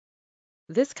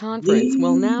This conference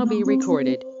will now be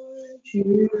recorded.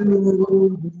 You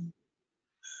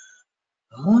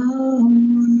are worthy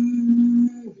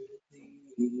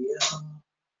of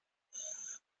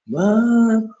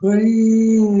my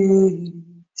praise,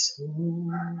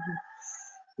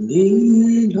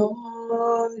 the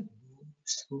Lord,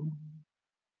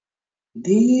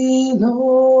 the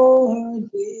Lord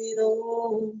with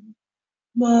all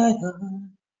my heart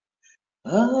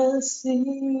I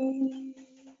sing.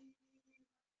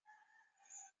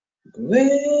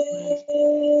 Great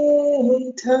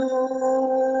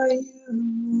are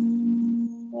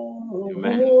you,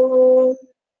 Lord,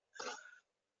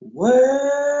 worthy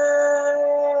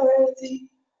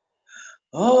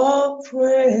of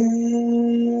praise,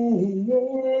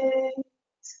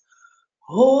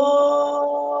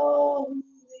 holy,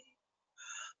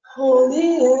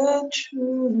 holy and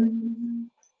true.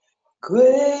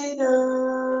 Great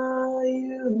are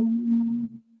you,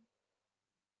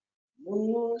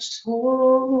 most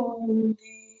holy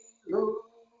Lord.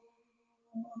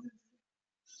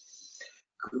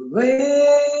 Great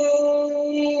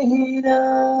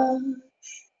are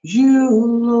you,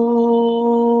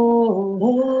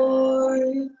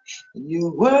 Lord.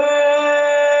 You're worthy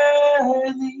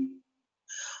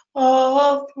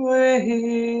of praise.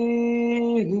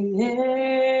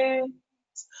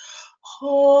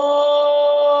 Holy,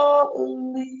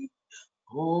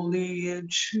 holy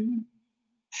and true.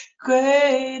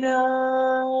 Great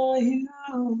are you,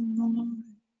 Lord.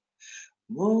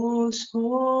 Most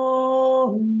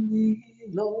holy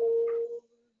Lord.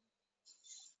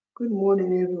 Good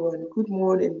morning, everyone. Good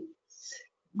morning.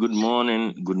 Good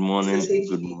morning. Good morning.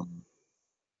 Good morning.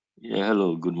 Yeah,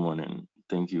 hello. Good morning.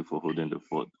 Thank you for holding the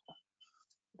fort.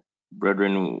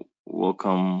 Brethren,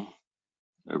 welcome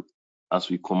as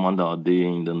we command our day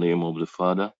in the name of the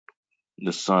Father,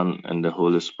 the Son, and the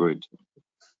Holy Spirit.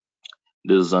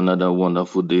 This is another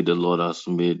wonderful day the Lord has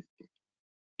made,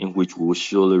 in which we will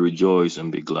surely rejoice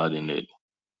and be glad in it.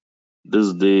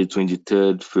 This day,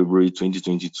 23rd February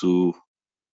 2022,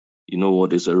 you know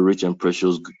what, is a rich and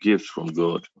precious gift from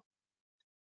God.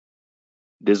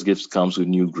 This gift comes with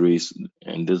new grace,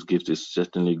 and this gift is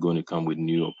certainly going to come with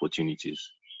new opportunities.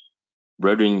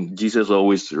 Brethren, Jesus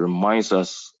always reminds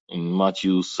us in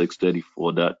Matthew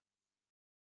 6:34 that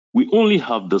we only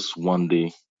have this one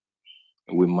day,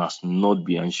 and we must not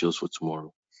be anxious for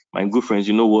tomorrow. My good friends,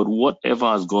 you know what? Whatever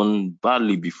has gone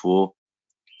badly before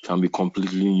can be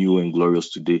completely new and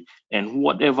glorious today. And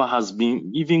whatever has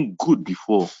been even good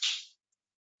before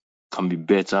can be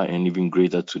better and even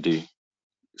greater today.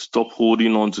 Stop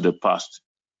holding on to the past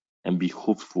and be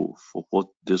hopeful for what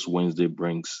this Wednesday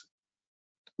brings.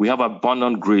 We have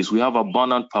abundant grace. We have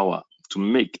abundant power to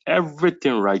make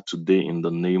everything right today in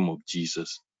the name of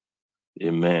Jesus.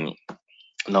 Amen.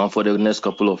 Now, for the next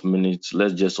couple of minutes,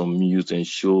 let's just unmute and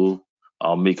show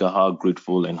our Maker how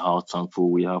grateful and how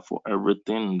thankful we are for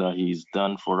everything that He's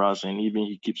done for us, and even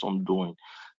He keeps on doing.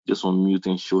 Just unmute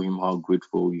and show Him how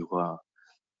grateful you are.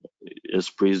 Let's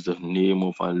praise the name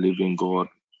of our living God.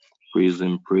 Praise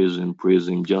Him, praise Him, praise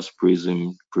Him. Just praise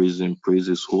Him, praise Him, praise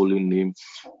His holy name.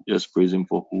 Just praise Him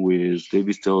for who He is.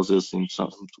 David tells us in Psalm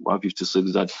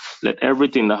 156 that let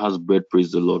everything that has breath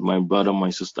praise the Lord. My brother, my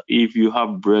sister, if you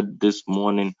have bread this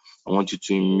morning, I want you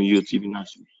to mute even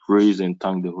as you praise and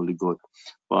thank the Holy God.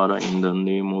 Father, in the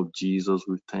name of Jesus,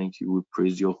 we thank you. We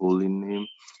praise your holy name.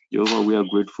 Jehovah, we are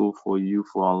grateful for you,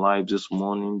 for our lives this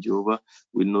morning, Jehovah.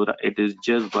 We know that it is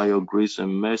just by your grace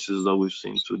and mercies that we've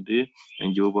seen today.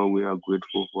 And Jehovah, we are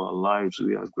grateful for our lives.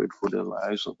 We are grateful for the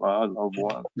lives of our loved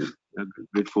ones. We are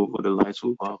grateful for the lives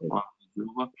of our family.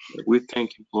 Jehovah, we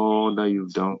thank you for all that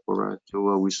you've done for us.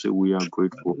 Jehovah, we say we are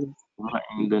grateful. Jehovah,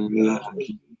 in the name of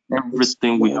Jesus,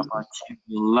 everything we have achieved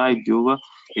in life, Jehovah,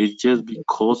 is just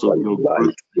because of your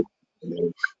grace.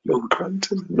 Your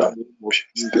granted life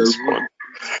this morning.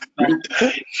 We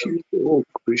thank you, oh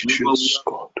gracious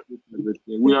God.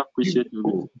 We appreciate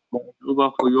you,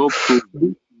 Jehovah, for your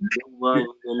provision. Jehovah, in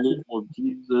the name of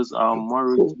Jesus, our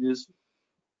marriages,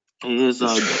 yes,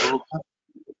 our job.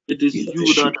 It is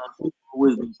you that has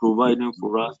always been providing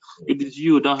for us. It is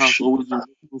you that has always been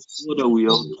making sure that we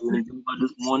are okay. But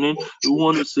this morning, we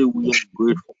want to say we are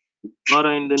grateful.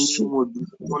 Father, in the name of Jesus,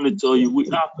 we want to tell you we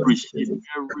appreciate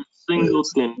every single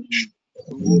thing you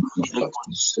do and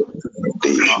continue to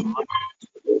do in our life.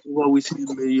 What we see,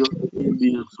 may your name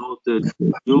be exalted.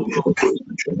 Your name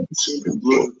be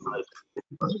glorified.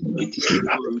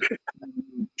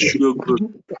 Your good.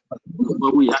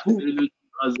 But we acknowledge you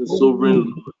as the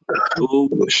sovereign Lord. Oh,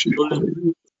 only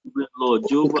sovereign Lord.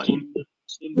 Jehovah, in the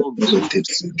name of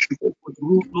Jesus,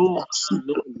 Lord,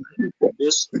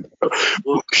 this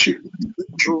was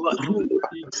Jehovah in the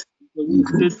name. We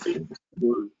say thank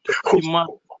you. Be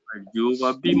magnified,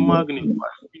 Jehovah. Be magnified.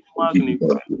 Be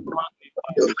magnified. Be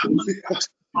magnified.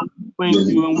 Thank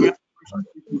you, and we appreciate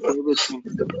you for everything.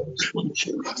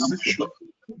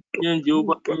 And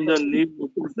Jehovah, in the name of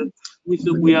Jesus, we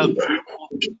say we are grateful for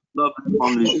this lovely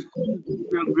family.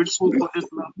 We are grateful for this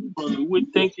lovely family. We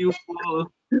thank you for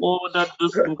all that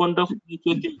this wonderful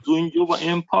network is doing, Jehovah,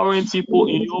 empowering people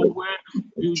in your word,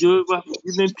 Jehovah,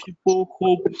 giving people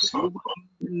hope, Jehovah,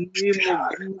 in the name of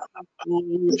Jesus. Oh,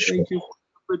 we thank you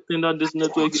for everything that this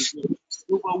network is doing.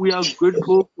 Jehovah, we are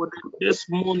grateful for this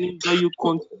morning that you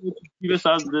continue to give us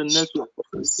as the network.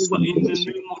 Jehovah, in the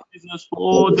name of Jesus, for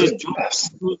all the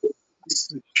jobs,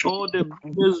 all the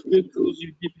business breakthroughs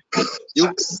you give,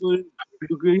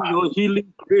 your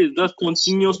healing grace that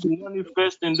continues to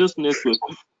manifest in this network.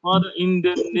 Father, in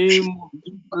the name of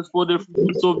Jesus, for the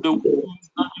fruits of the womb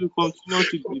that you continue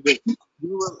to give us.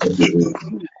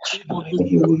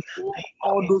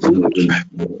 All those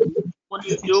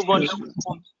Jehovah that we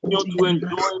continue to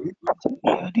enjoy.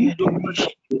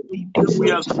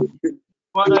 We are,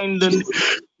 Father, in the name of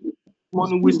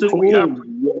morning, we say we are.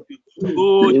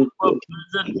 Oh,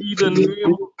 blessed be the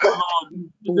name of the Lord.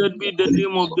 Blessed be the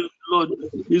name of the Lord.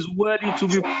 Is worthy to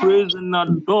be praised and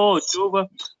adored. Jehovah,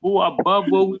 oh,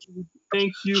 above all, we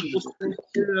thank you for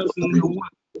sustaining us in the world.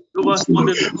 Jehovah, for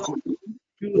the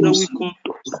few that we continue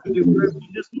to derive in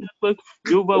this network.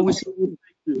 Jehovah, we say thank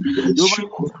you. Jehovah,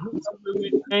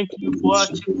 we thank you for our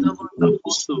chief servant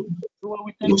apostle. Jehovah,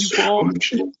 we thank you for all the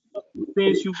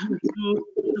things you do.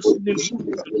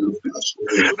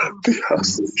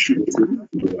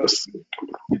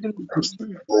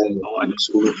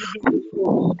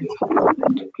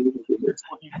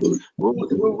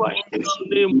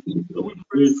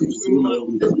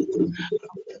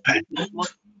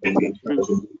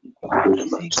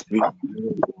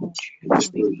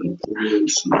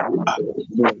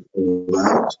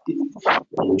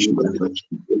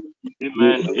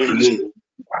 Amen. Amen.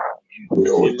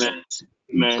 Amen.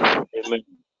 Amen. Amen.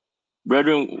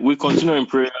 Brethren, we continue in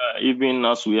prayer even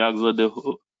as we ask that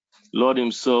the Lord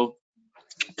Himself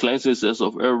cleanses us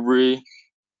of every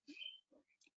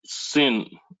sin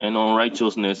and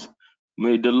unrighteousness.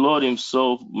 May the Lord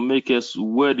Himself make us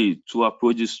worthy to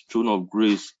approach His throne of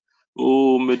grace.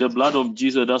 Oh, may the blood of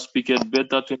Jesus that speaketh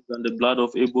better things than the blood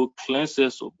of Abel cleanse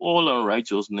us of all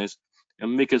unrighteousness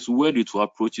and make us worthy to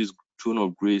approach His throne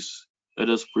of grace. Let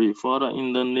us pray. Father,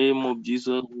 in the name of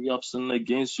Jesus, we have sinned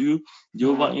against you.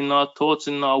 Jehovah, in our thoughts,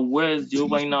 in our words,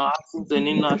 Jehovah, in our actions and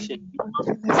in our actions.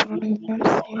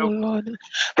 Lord,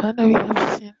 Father, we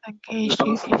have sinned against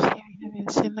you. We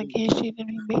have sinned against you, and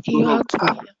we make you out to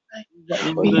be a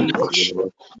we have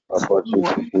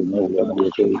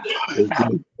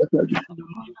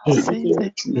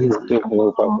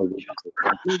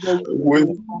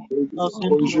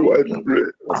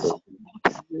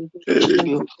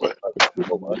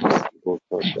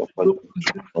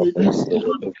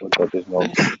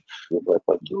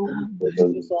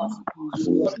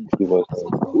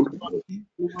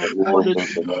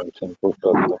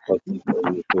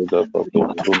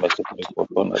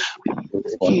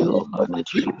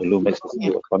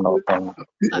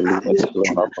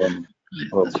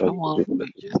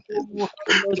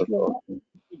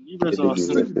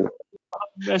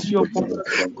Mercy upon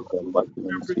us. In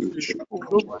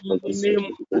the name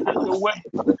of the way that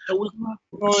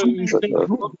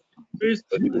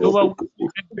we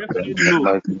definitely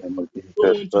know.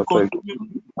 Going to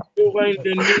continue over in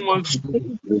the name of Jesus.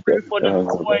 Pray for the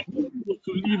power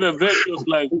to live a virtuous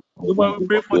life. Over we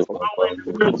pray for the power and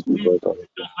the grace to live a virtuous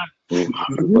life.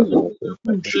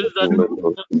 Says that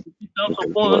comes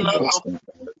upon us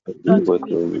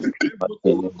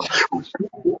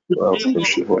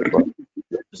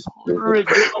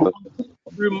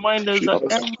remind us that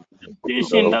every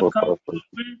temptation that comes to us,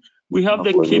 we have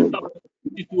the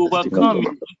capability to overcome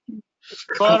it.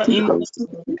 Father, in Jesus,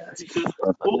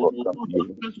 oh,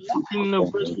 in the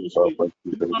virtuous way.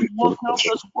 Help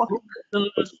us walk in the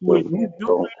last way.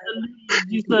 You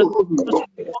in the name of Jesus,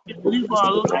 live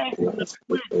our life in the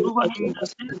spirit, over in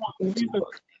the name of Jesus.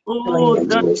 Oh,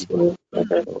 that's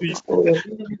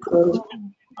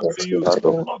to you.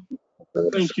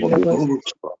 Thank you.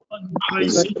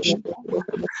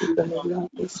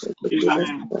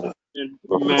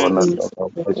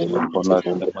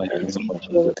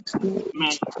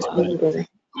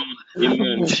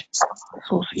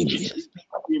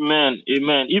 Amen.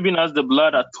 Amen. Even as the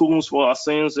blood atones for our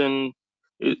sins and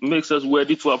it makes us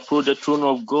worthy to approach the throne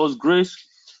of God's grace,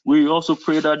 we also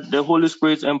pray that the Holy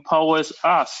Spirit empowers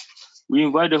us We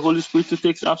invite the Holy Spirit to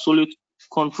take absolute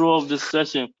control of this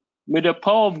session. May the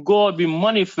power of God be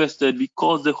manifested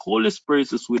because the Holy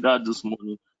Spirit is with us this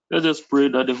morning. Let us pray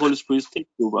that the Holy Spirit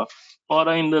takes over.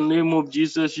 Father, in the name of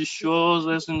Jesus, you show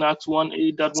us in Acts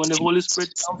 1:8 that when the Holy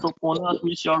Spirit comes upon us,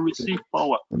 we shall receive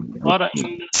power. Father,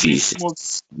 in the name of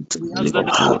Jesus, we to ask that deliver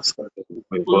the power.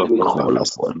 Holy We Spirit call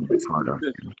upon you, Father.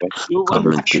 over Come this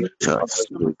and take charge,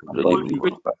 Spirit of the Holy living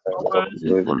Spirit God. empower us. Take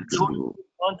The Holy control. Spirit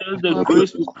grant us the Take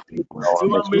grace to control.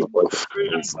 even make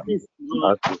prayer against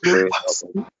Lord. Always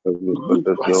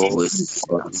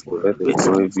enough for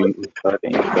grace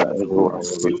and control the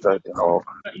Spirit of God.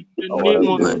 In the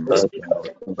name of When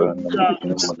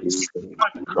the Jesus,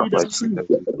 Jesus lead us comes in,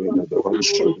 invite the Holy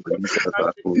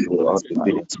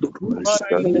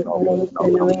Father, in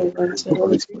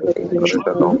Spirit. the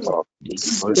This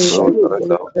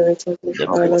Amen. in the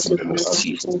mighty name of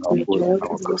Jesus, we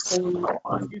deliver us from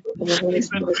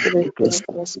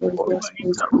our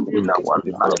enemies. Because in our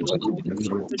lives, in the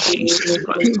name of Jesus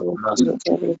Christ of Nazareth,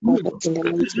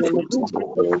 Spirit of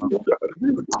God,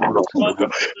 we call upon you.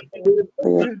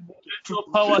 your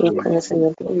power to Your presence and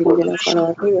your glory be given us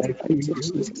now. We will fight to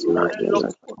Jesus' mighty let your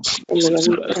name. And may Jesus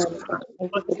you Christ plan of for Nazareth,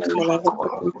 everything in the power life of call the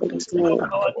upon people you. this morning.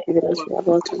 Even as we are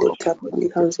about to lift up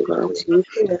the hands over unto you,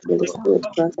 may the Spirit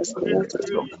grant us the right to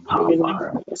Your may you power,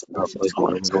 lift up us in Jesus' God,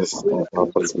 mighty name. We will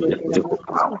fight to may let be in your our lives.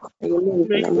 power May you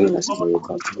move and among us and may you touch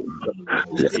control.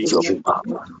 in Let the your mighty name power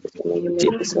of Jesus. May you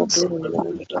take make yourself control. living in the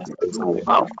life of us Let this your morning.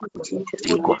 power In Jesus' take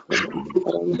mighty name. control.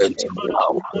 Father, we Let thank your you.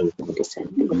 power We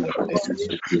descend to the Father's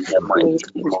session. in the May you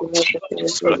mighty name speak to of everything Jesus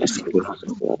that you want Christ to of speak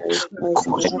to Nazareth. God and Christ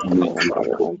and Cause love you and to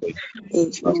Father.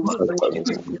 In Jesus' mighty name,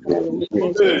 Father, may you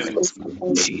cleanse our souls from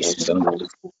all Jesus sickness and all this.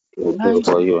 take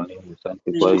control.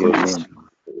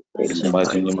 We pray In this the in mighty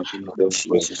Jesus' name of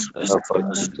Jesus Christ of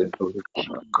Nazareth.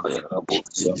 Makaya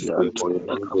Rabosi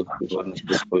Antonia Kapani.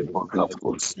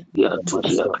 Rabosi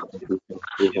Antonia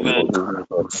Amen.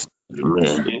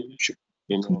 Amen.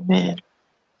 Amen. Amen.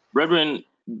 Brethren,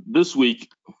 this week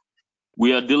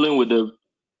we are dealing with the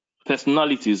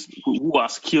personalities who are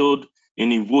skilled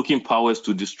in invoking powers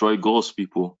to destroy God's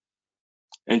people.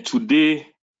 And today,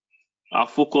 our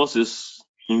focus is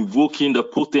invoking the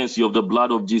potency of the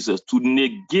blood of Jesus to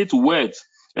negate words,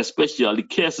 especially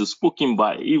curses spoken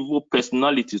by evil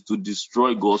personalities to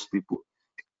destroy God's people.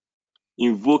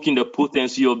 Invoking the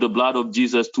potency of the blood of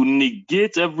Jesus to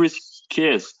negate every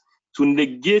curse, to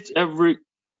negate every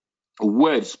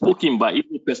words spoken by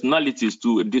evil personalities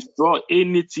to destroy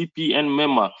any TPN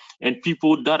member and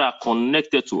people that are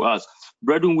connected to us.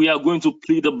 Brethren, we are going to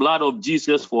plead the blood of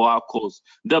Jesus for our cause.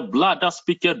 The blood that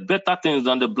speaketh better things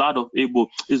than the blood of Abel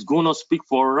is going to speak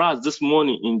for us this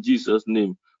morning in Jesus'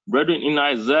 name. Brethren, in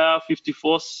Isaiah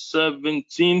 54:17,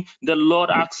 the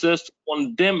Lord asks us to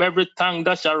condemn every tongue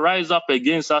that shall rise up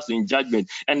against us in judgment.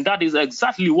 And that is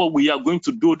exactly what we are going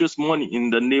to do this morning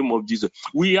in the name of Jesus.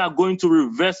 We are going to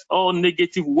reverse all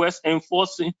negative words,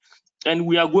 enforcing, and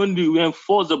we are going to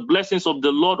enforce the blessings of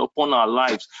the Lord upon our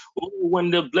lives. Oh,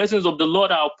 when the blessings of the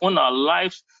Lord are upon our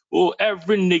lives, oh,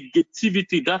 every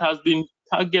negativity that has been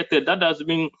targeted, that has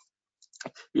been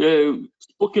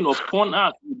spoken upon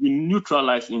us will be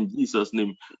neutralized in Jesus'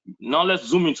 name. Now let's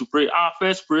zoom into prayer. Our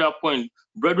first prayer point,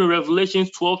 brethren, Revelation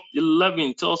 12:11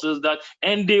 tells us that,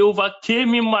 and they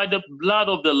overcame him by the blood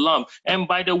of the Lamb and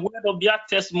by the word of their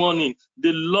testimony.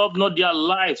 They loved not their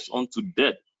lives unto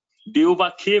death. They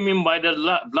overcame him by the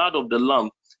blood of the Lamb.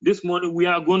 This morning we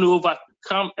are going to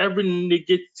overcome every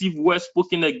negative word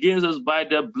spoken against us by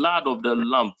the blood of the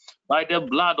Lamb, by the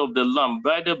blood of the Lamb,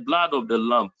 by the blood of the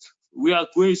Lamb. We are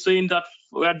going saying that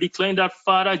we are declaring that,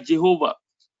 Father Jehovah,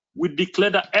 we declare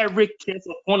that every curse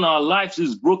upon our lives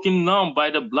is broken now by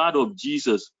the blood of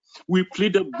Jesus. We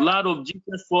plead the blood of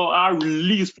Jesus for our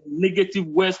release from negative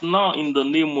words now in the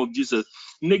name of Jesus.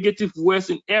 Negative words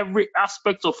in every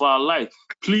aspect of our life.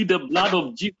 Plead the blood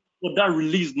of Jesus for that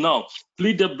release now.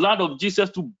 Plead the blood of Jesus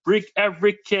to break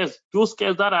every curse, those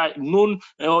curses that are known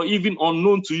or even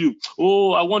unknown to you.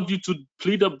 Oh, I want you to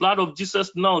plead the blood of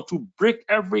Jesus now to break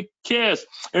every curse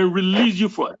and release you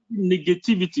from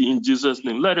negativity in Jesus'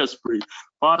 name. Let us pray.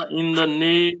 Father, in the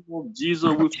name of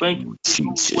Jesus, we thank you for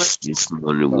your word. Jesus, this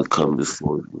morning we come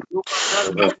before you.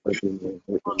 In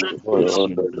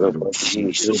the name of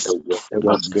Jesus, Lord, we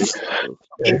come before you.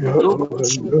 In the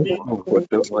name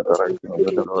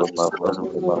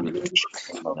of Jesus, Mighty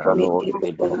name. I plead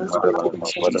the blood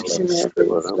for the mercy of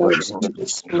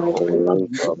Jesus Christ and evil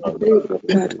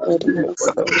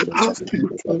in the people.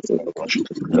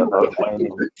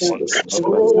 name of Thank Jesus,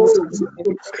 you, Jesus.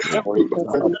 in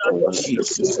the name of Jesus,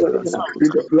 evil, even our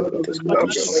In the blood with of the the Lord,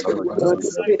 Lamb, Lord,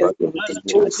 we pray that you will take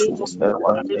charge in this matter.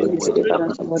 We say the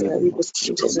Father, come on, we will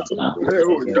speak everything that we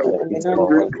oh, that do, and then now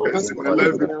every we will not curse in be my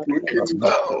life evil be in our broken lives.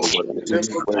 now. In the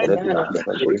name of And none of the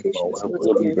fabrications, Lord,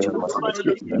 of the enchantment,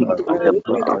 Father, we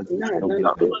pray that none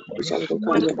of the shall go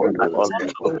come near our dwellings.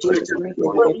 In Jesus' mighty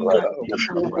name, every time,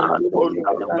 power and evil,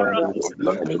 every Father, rise, and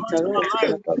it arise even upon us,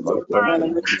 every Father,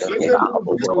 Lord, every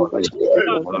evil tongue, Lord,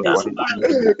 every word that speaks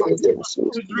against our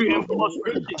souls,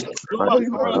 every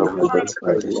negative word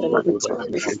that shall not be tongue,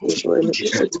 evil, and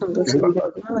every tongue that shall be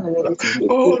down, and every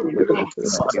evil word that will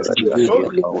speak, Lord.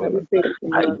 Heavenly Father, we pray that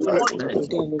you will arise and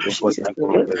condemn in Jesus' name,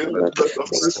 everything, Lord, that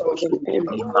is spoken,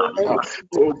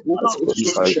 every possible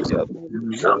speech in the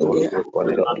afternoon,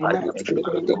 in the night, even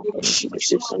in the evening, Jesus,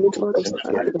 we commit all those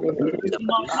times, even in the evening,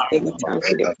 God, any time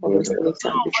in the forest, any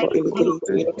time before any day,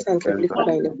 any time, Heavenly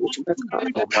Father, in the witchcraft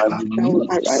camp, that will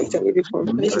arise and maybe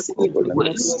confesses evil even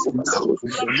against our souls,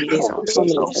 against our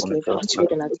families, against our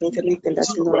children, against anything that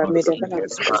the Lord have made available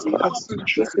space for us.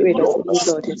 We pray that you,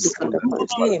 Lord, Heavenly Father,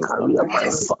 condemn, contact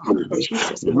them. In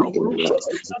Jesus' mighty name, Lord,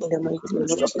 in the mighty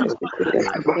name of Jesus, we pray that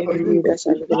every new that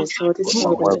shall even exalt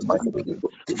itself even just as a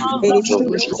people. Any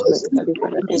pronouncement, Heavenly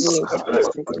Father, any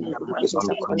enchantment, any invocations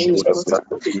upon any altar,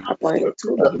 upon any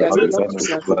tomb that belongs to us,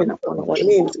 even upon our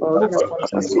names or even upon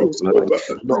our souls, Lord.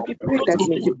 Lord, we pray that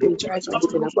may you bring judgment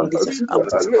even upon these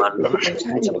altars. May you bring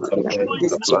judgment even upon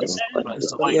these children, God.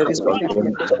 Because you have been that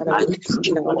Heavenly Father, Lord,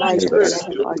 in our lives, in the life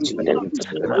of our children,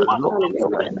 in our family,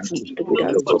 Lord, and our children with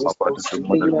us, Jesus.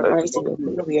 May you arise in your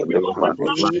glory and your power,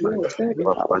 and may you melt every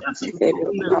power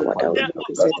that will present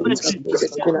itself against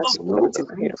us, even as you know it in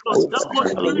ahead of us, God.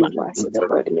 May you wash it,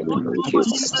 Lord, may you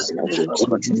confuse it, and I will in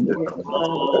Jesus' name, Heavenly Father,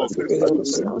 Lord, may your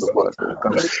pronouncement,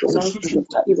 any pronouncement of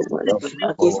the evil one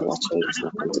against our children does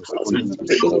not come to pass.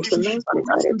 May any pronouncement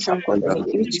by the tongue of any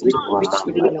which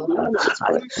even in our families,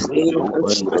 God, may even come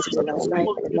to pass in our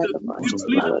life and the life of our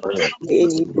children, Lord. May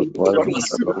any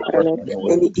decrease, Father, Lord,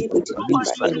 any evil decreed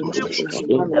by any woman in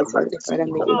our families,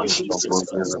 Heavenly Father, may it cease to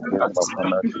pass.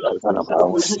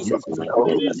 In Jesus' mighty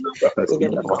name, Lord. In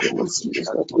the mighty name of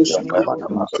Jesus, Lord, in the mighty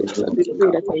name of Jesus, Lord, we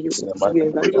pray that may you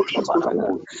envelop us, Father,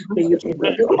 Lord. May you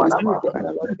envelop us, Heavenly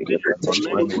Father, Lord, with your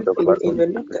protection. May you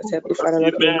envelop us, Heavenly Father,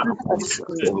 Lord.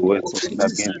 May you keep us in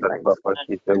Jesus' mighty name.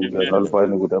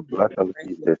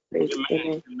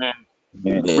 Amen.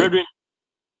 Brethren,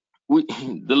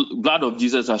 the blood of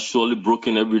Jesus has surely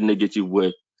broken every negative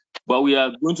word, but we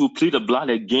are going to plead the blood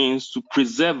against to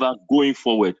preserve us going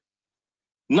forward.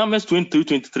 Numbers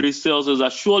 23:23 tells us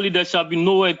that surely there shall be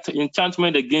no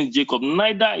enchantment against Jacob,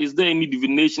 neither is there any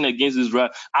divination against Israel.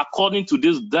 According to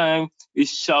this time, it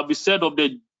shall be said of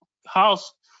the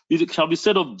house, it shall be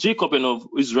said of Jacob and of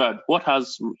Israel, what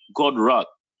has God wrought?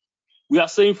 We are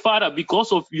saying, Father,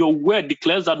 because of your word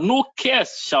declares that no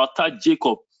curse shall touch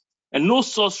Jacob, and no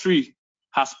sorcery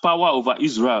has power over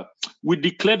Israel. We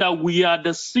declare that we are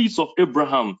the seeds of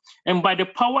Abraham, and by the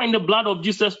power in the blood of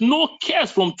Jesus, no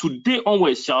curse from today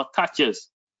onwards shall touch us.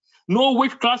 No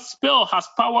witchcraft spell has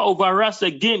power over us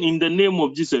again in the name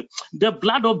of Jesus. The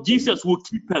blood of Jesus will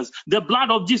keep us. The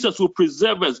blood of Jesus will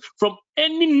preserve us from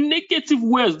any negative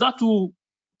words that will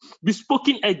be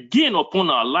spoken again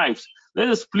upon our lives. Let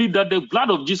us plead that the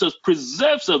blood of Jesus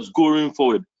preserves us going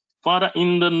forward. Father,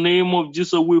 in the name of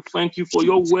Jesus, we thank you for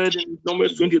your word in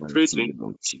Numbers 23:20.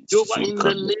 Jehovah, in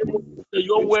the name of Jesus,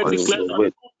 your word declares that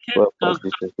no curse has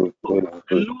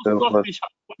and no sorcery shall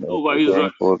come over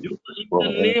Israel. Jehovah, in the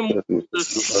name of Jesus,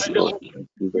 by the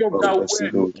authority of that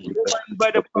word, Jehovah, and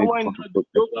by the power in that,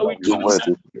 Jehovah, we declare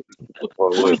that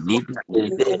going forward,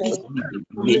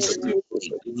 Jehovah,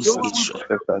 we pray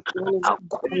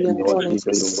On your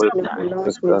borders, any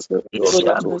pronouncements, evil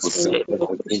judgments,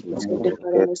 any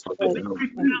declarations,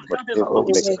 Heavenly Father, was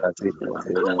spread over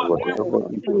in the life of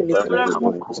our families and every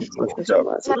one of us, situations of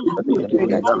us. We pray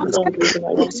that you, Lord, will even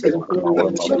arise in your glory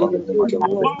and you shall even build your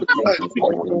wall of protection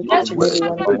even around each and every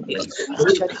one of us,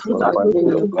 especially for us living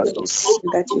in your glory,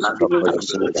 and that you should even be a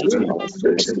shield unto our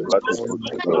souls in Jesus'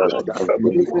 mighty name, Lord.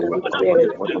 Heavenly Father, we pray and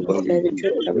we commit every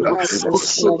dream that we have even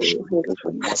this morning in your holy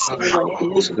God. Any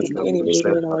manipulations of the enemy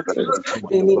even in our dreams,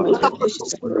 any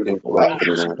manipulations of the evil one even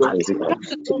in our dreams, Lord,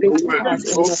 to bring to pass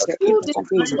any of their evil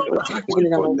decrees, Lord, even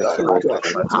in our waking life,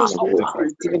 Father, Lord, may you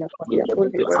manifest even upon their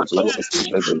own heads in Jesus'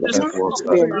 mighty name, Lord. We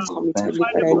pray and we commit Heavenly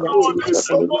Father any activity of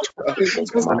any witchcraft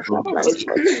agents from our bloodlines,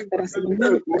 Lord, that has been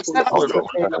manifested as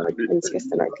children in our dreams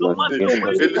yesterday, Lord. We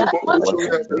pray that you will in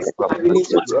Jesus' name, that you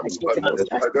release your judgment and your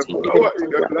justice, Lord, even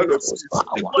upon their own souls,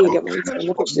 Lord. In the mighty name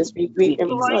of Jesus, we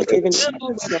enforce even in the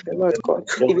counsel of the Lord God,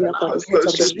 even upon the heads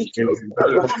of the wicked.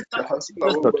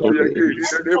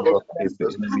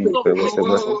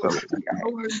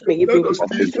 May you bring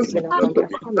destruction even upon their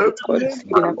family, God,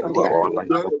 even upon their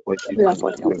even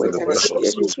upon their words and upon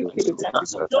every wicked that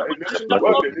is upon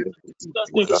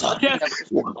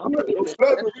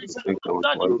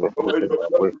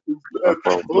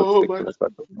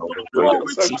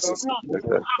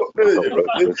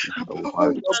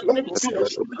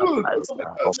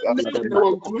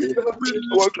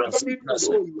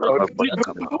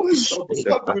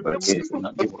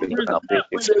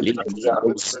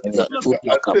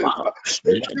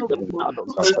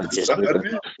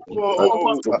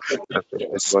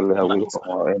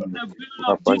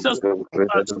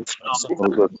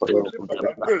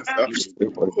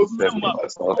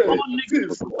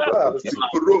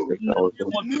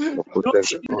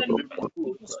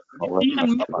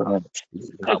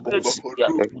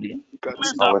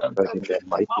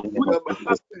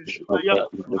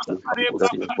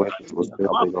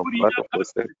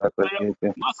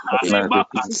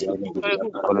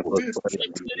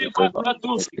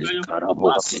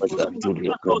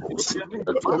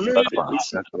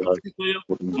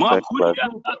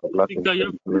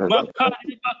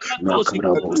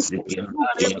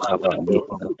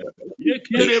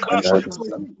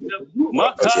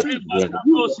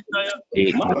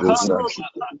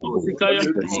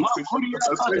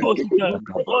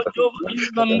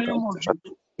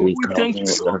We thank you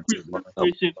for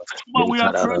preservation. But we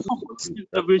are praying for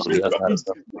preservation.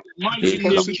 Mighty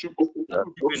name.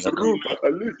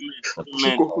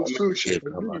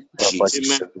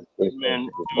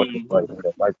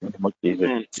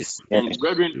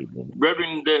 Amen.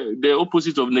 Brethren, the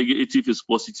opposite of negative is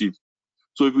positive.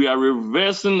 So if we are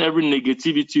reversing every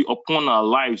negativity upon our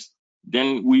lives,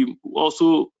 then we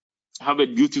also have a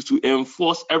duty to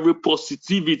enforce every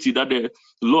positivity that the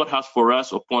Lord has for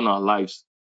us upon our lives.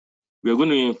 We are going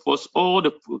to enforce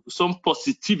some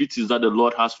positivities that the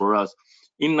Lord has for us.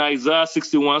 In Isaiah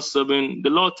 61:7, the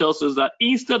Lord tells us that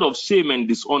instead of shame and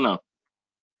dishonor,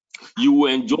 you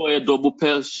will enjoy a double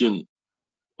portion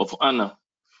of honor.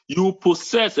 You will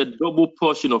possess a double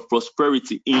portion of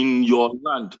prosperity in your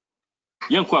land.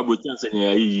 You will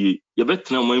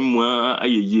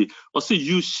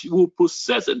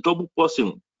possess a double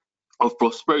portion of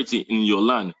prosperity in your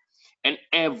land, and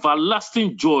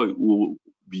everlasting joy will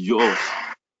be yours.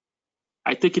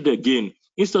 I take it again.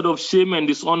 Instead of shame and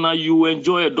dishonor, you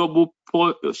enjoy a double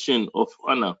portion of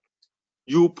honor.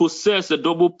 You possess a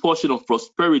double portion of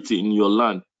prosperity in your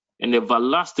land, and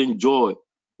everlasting joy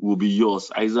will be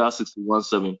yours. Isaiah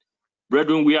 61:7.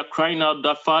 Brethren, we are crying out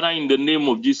that, Father, in the name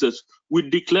of Jesus, we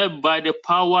declare by the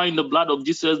power in the blood of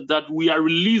Jesus that we are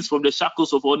released from the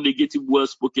shackles of all negative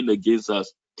words spoken against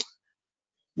us.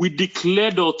 We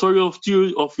declare the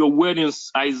authority of your word in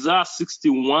Isaiah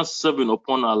 61:7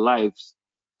 upon our lives.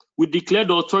 We declare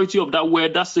the authority of that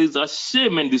word that says that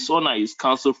shame and dishonor is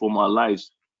cancelled from our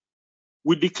lives.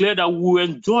 We declare that we will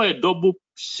enjoy a double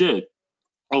share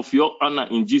of your honor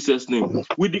in Jesus' name.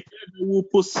 We declare that we will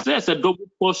possess a double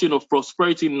portion of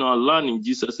prosperity in our land in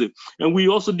Jesus' name. And we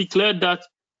also declare that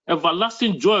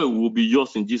everlasting joy will be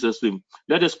yours in Jesus' name.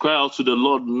 Let us cry out to the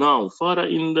Lord now. Father,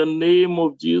 in the name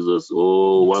of Jesus,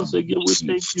 once again, we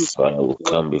thank you. Father, we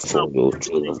come before your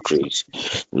throne of grace.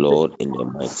 Lord, in the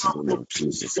mighty name of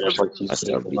Jesus, as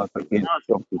I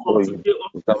Come before you.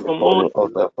 We come before your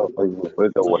altar, Father. You pray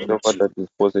that whatever that is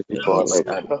positive for our life,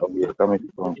 we are coming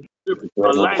from. We pray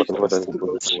that whatever that is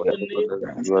positive, whatever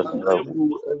that you are allowed. We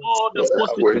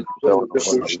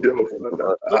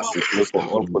pray for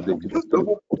all positivity,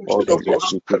 all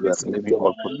positivity, we are claiming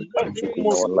all positivity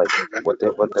in our life.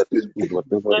 Whatever that is good,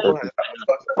 whatever that is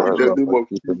for us,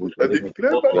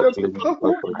 we are claiming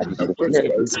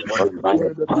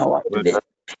power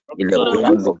in the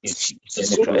blood of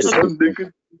Jesus Christ.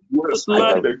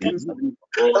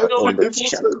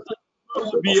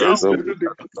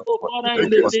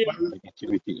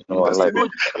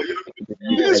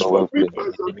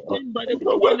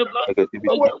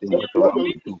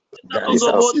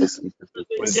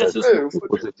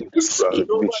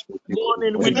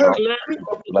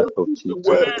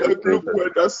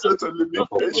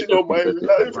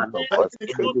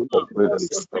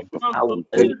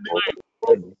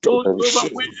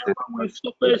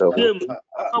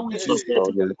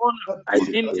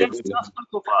 In every aspect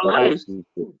of our lives, in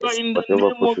the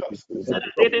name of Jesus,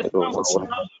 it is now in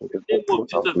the name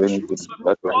of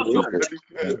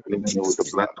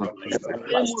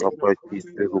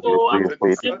Jesus.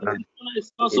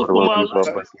 is also from our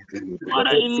life.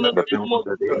 Father, in the name of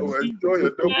Enjoy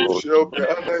a double share of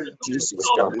the honor in Jesus, Jesus'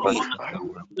 Lord, we name. want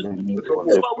The to double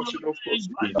Jehovah, we portion of enjoy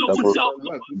prosperity double in share of my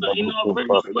your life. honor in our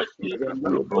various workplaces.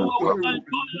 Jehovah, we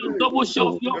enjoy a double share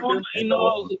of your honor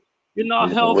in our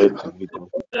health.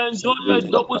 Enjoy a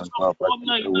double share of your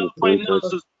honor in our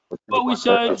finances. But we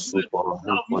shall enjoy the double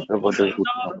share of your honor in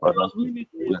our various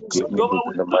ministries. Jehovah,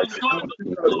 we shall enjoy the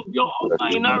double share of your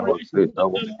honor in our relationships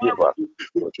and marriages.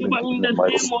 Jehovah, in the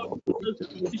name of Jesus,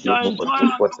 we shall enjoy a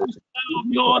double share of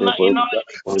your honor in our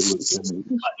education.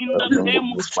 In the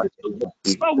name of Jesus,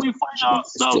 where we find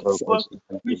ourselves,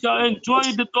 we shall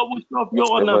enjoy the double share of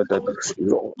your honor.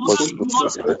 Lord So that we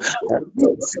not Jesus, limit our every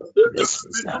blessings,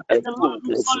 so that the every Lord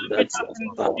will not blessing limit that you us have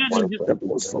in poured Egypt.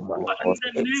 upon my But life,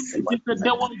 in the name of every Jesus,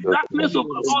 there was darkness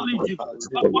over all Egypt.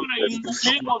 But Father, in the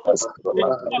name of Jesus, there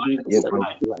is light in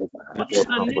life. But in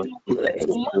the name of Jesus,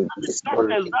 no matter the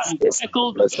darkness that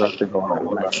echoes the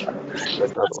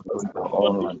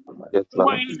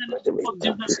but in the name of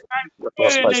Jesus, I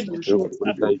pray that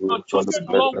your children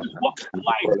will always walk in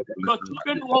light. Your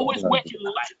children will always work in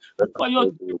light. For your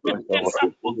children take that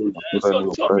confidence. Your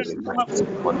children will have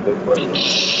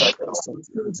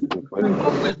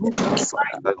always walk in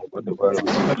light.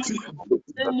 In the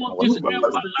name of Jesus,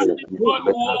 everlasting joy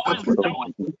will always be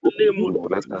ours in the name of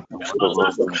Jesus.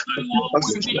 Everlasting joy will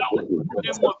always be ours in the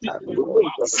name of Jesus.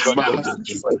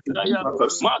 Makila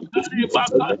Katosia,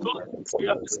 Makari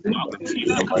Bakatosia,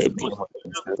 Makila Katosia,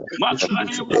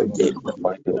 Makari Bakatosia,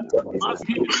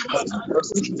 Makiri Bakatosia,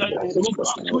 Makuri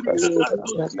Bakatosia.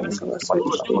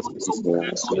 Oh, they will always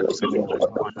enjoy the double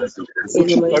honor. In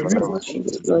the mighty name of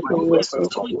Jesus, Lord, may you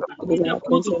search me. May In you the have fruit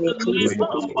cleansed of me, the cleanse labor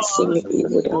of our any hands.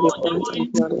 evil that we Oh, they plant will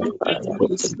in our enjoy life, the Father, name that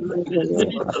of is Jesus. planted on your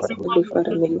And it life. shall be Every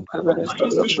Father, may fruitful. you cover us In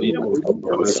today, the may you name of protect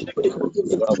Jesus. us, may you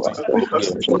forgive us, may you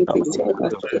preserve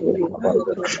us today, may you hide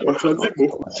us in your blood. In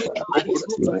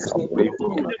Jesus' mighty name, may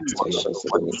you cover our protections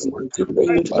in the name.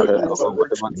 May you deliver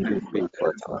us in Jesus' name.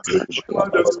 Our Father, we are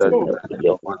asking you, Father, may you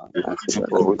cover our path to your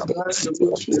life today.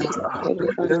 In Jesus' name, Heavenly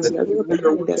Father, may your will be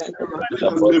done in the life of our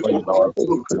children. May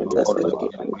you connect us with the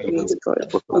divine grace, God.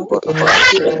 All the divine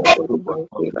healing, all the divine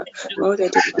favor, all the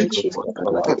divine cheating,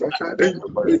 God, all the divine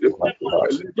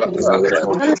the way that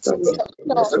our wisdom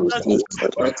as we seek,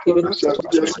 God, even after the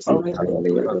Jesus' mighty name,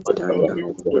 may your will be done in our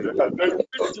life, may your will be done.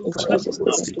 In Jesus'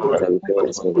 mighty name, Father, we pray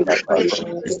that may we be quiet and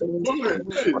not listening to God.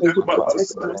 May you protect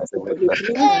us, may you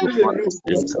deliver us and fight this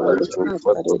against our behalf,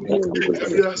 that the enemy will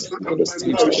be in the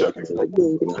steps that they can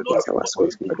do, even against our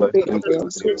souls. But we pray that may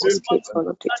our souls escape all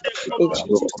of it. In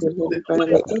Jesus' name, Heavenly Father,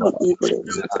 may any evil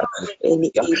encounter,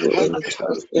 any evil, any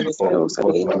trap, any spells that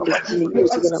the enemy will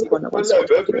use even upon our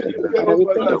souls. Father, we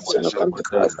pray that it shall not come to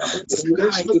pass. May you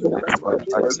hide even our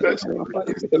souls and our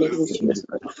bodies in the name of Jesus.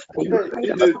 May you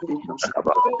hide us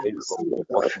from the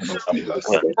God. May you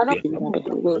hide us even under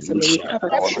your wings, and may you cover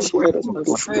and spread us from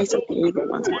the eyes of the evil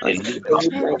ones, God. May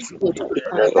you blindfold the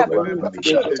eye and the ear of the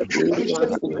gates of the evil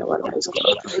ones in our lives,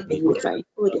 God. May you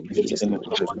blindfold in Jesus' name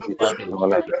the eyes of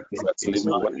the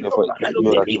evil ones in our lives. May you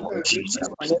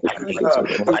on every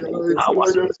country to the evil against our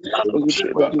souls.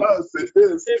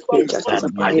 May justice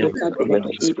upon any gathering of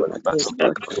the evil against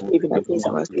God, even against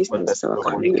our business, our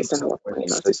careers, and our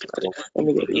finances, God. And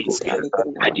may your will be done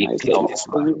even in our lives daily.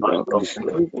 May you work,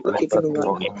 may you work even in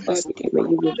your life every day. May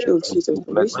you reveal Jesus,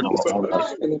 the risen God,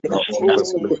 and even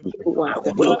against all the evil ones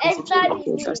that they execute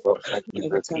against us.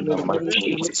 Every time in the mighty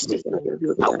name of Jesus, and may your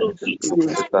will be done. May you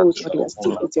expose all their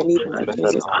secrets and even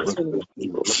against us concerning the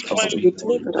evil. May you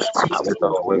deliver us, Jesus,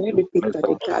 from every pit that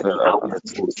they gather for our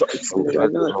feet. And may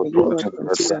your Lord, may you Lord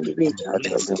continually make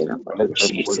judgment sitting upon our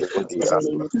enemies. In the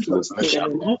name of Jesus, in the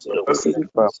name of Jesus, may you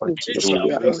consume Jesus and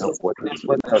their altars of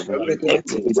evil. May their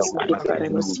activities of the Father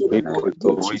not see the light of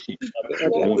day, Jesus. May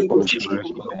all their evil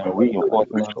activities may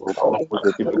cover us, Lord.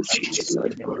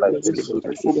 May you feed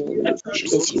us even in this.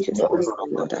 In Jesus' mighty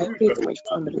name, Lord, I pray for my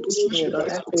family this morning, Lord.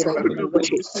 I pray that may you work,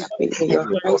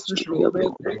 may your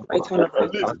right hand of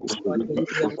righteousness, Lord, may you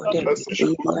be upon them. May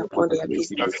you be upon their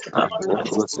business, their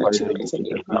finances, their children, and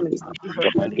their families.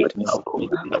 Lord,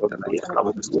 the right hand of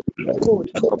righteousness, hold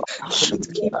to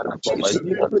keep them, Jesus,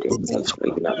 may hold a search for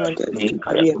even around their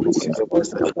career places,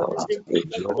 against our bodies today.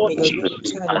 May your will be done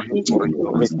in each and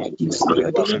every one's life. May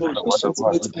your daily provisions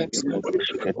meet every need.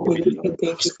 May we say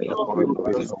thank you for your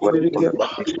goodness. May we read your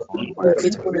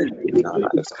faithfulness in our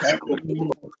lives.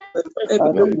 But for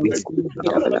every weakness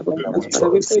made available to us,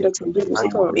 Father, we pray that you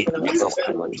restore even our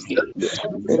testimonies.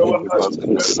 In the name of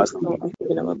Jesus, you restore us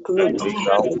receiving our glory.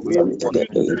 The glory that the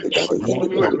enemy was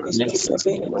Jesus,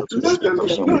 in the name of Jesus, we pray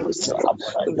that we will receive it.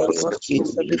 In the name of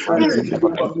Jesus, Heavenly Father, we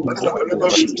pray that you will come upon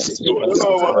us, Jesus, in the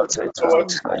name of Jesus,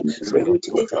 for you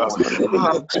deliver us from every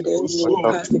net that the enemy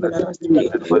has given us today.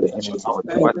 In the name of Jesus,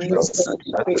 by your mercy, God,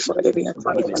 we pray for every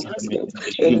attack against us today.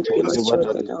 Any premature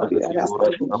death, that will be that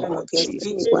has been done against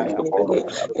anyone in today,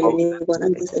 and anyone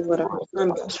against anyone of our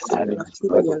family, children, of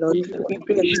children, Lord. We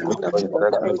pray that you lift up the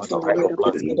authority in the name of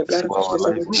Jesus, in the blood of Jesus,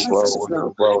 and we Jesus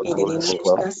now. In the name of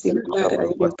Jesus, that same blood that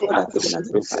has been poured out even as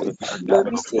a price. Lord,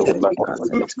 we say that we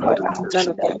cancel it, God. None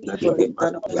of their evil live,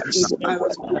 none of their evil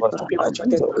arrows from premature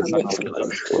death will come near our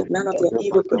dwelling. None of their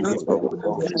evil pronouncement will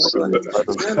come near our dwelling.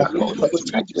 None of their evil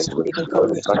judgment will even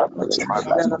come near our dwelling.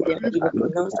 None of their evil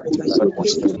pronouncement or evil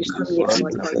payment will come near our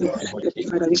dwelling. Heavenly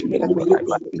Father, we pray that may you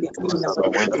vindicate even our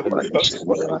dwelling, God.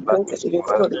 May your presence even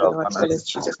flow in our dwellings,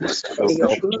 Jesus. May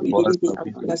your glory really be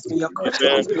upon us. May your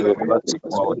custody be upon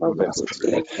us over us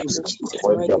today. In Jesus'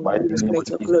 mighty name, we reflect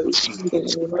your glory. In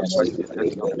the name of Jesus,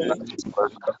 we pray.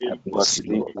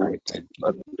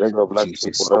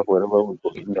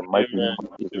 Amen.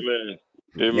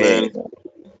 Amen.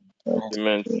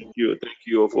 Amen. Thank you. Thank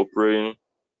you all for praying.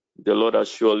 The Lord has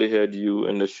surely heard you,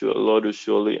 and the Lord will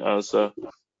surely answer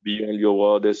beyond your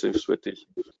wildest expectations.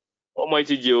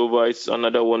 Almighty Jehovah, it's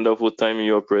another wonderful time in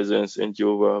your presence, and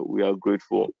Jehovah, we are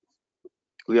grateful.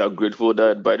 We are grateful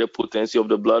that by the potency of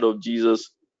the blood of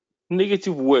Jesus,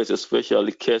 negative words,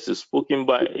 especially curses spoken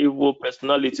by evil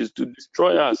personalities to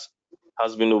destroy us,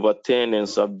 has been overturned and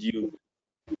subdued.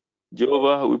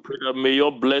 Jehovah, we pray that may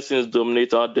your blessings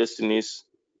dominate our destinies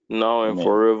now and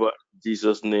forever. In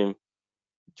Jesus' name.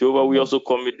 Jehovah, we also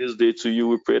commit this day to you.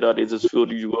 We pray that it is filled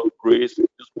with your grace, it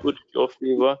is filled with your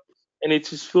favor, and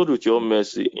it is filled with your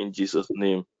mercy in Jesus'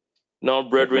 name. Now,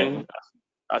 brethren,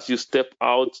 as you step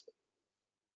out,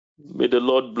 may the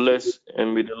Lord bless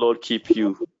and may the Lord keep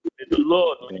you. May the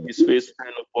Lord make his face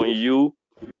shine upon you,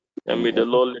 and may the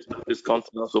Lord lift up his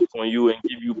countenance upon you and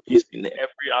give you peace in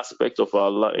every aspect of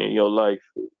in your life.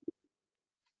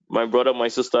 My brother, my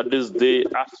sister, this day,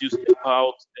 as you step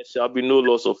out, there shall be no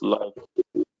loss of life.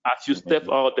 As you step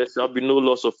out, there shall be no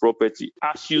loss of property.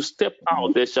 As you step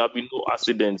out, there shall be no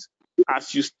accidents.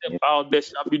 As you step out, there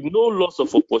shall be no loss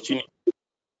of opportunity.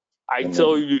 I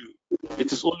tell you,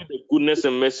 it is only the goodness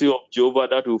and mercy of Jehovah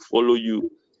that will follow you.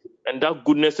 And that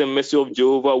goodness and mercy of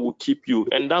Jehovah will keep you.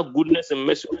 And that goodness and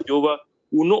mercy of Jehovah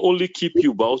will not only keep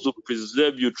you, but also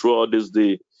preserve you throughout this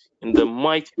day. In the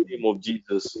mighty name of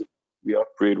Jesus, we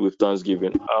have prayed with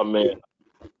thanksgiving. Amen.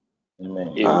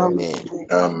 Amen.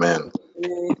 Amen.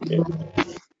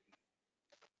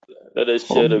 Let us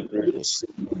share the grace.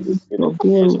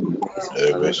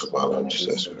 The grace of our Lord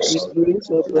Jesus Christ,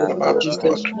 The love the love of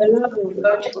of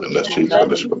God, God, and the sweet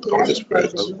fellowship of the Holy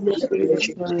Spirit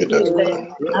be with us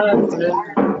now.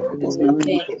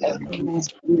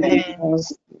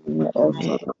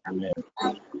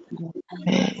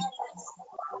 Amen.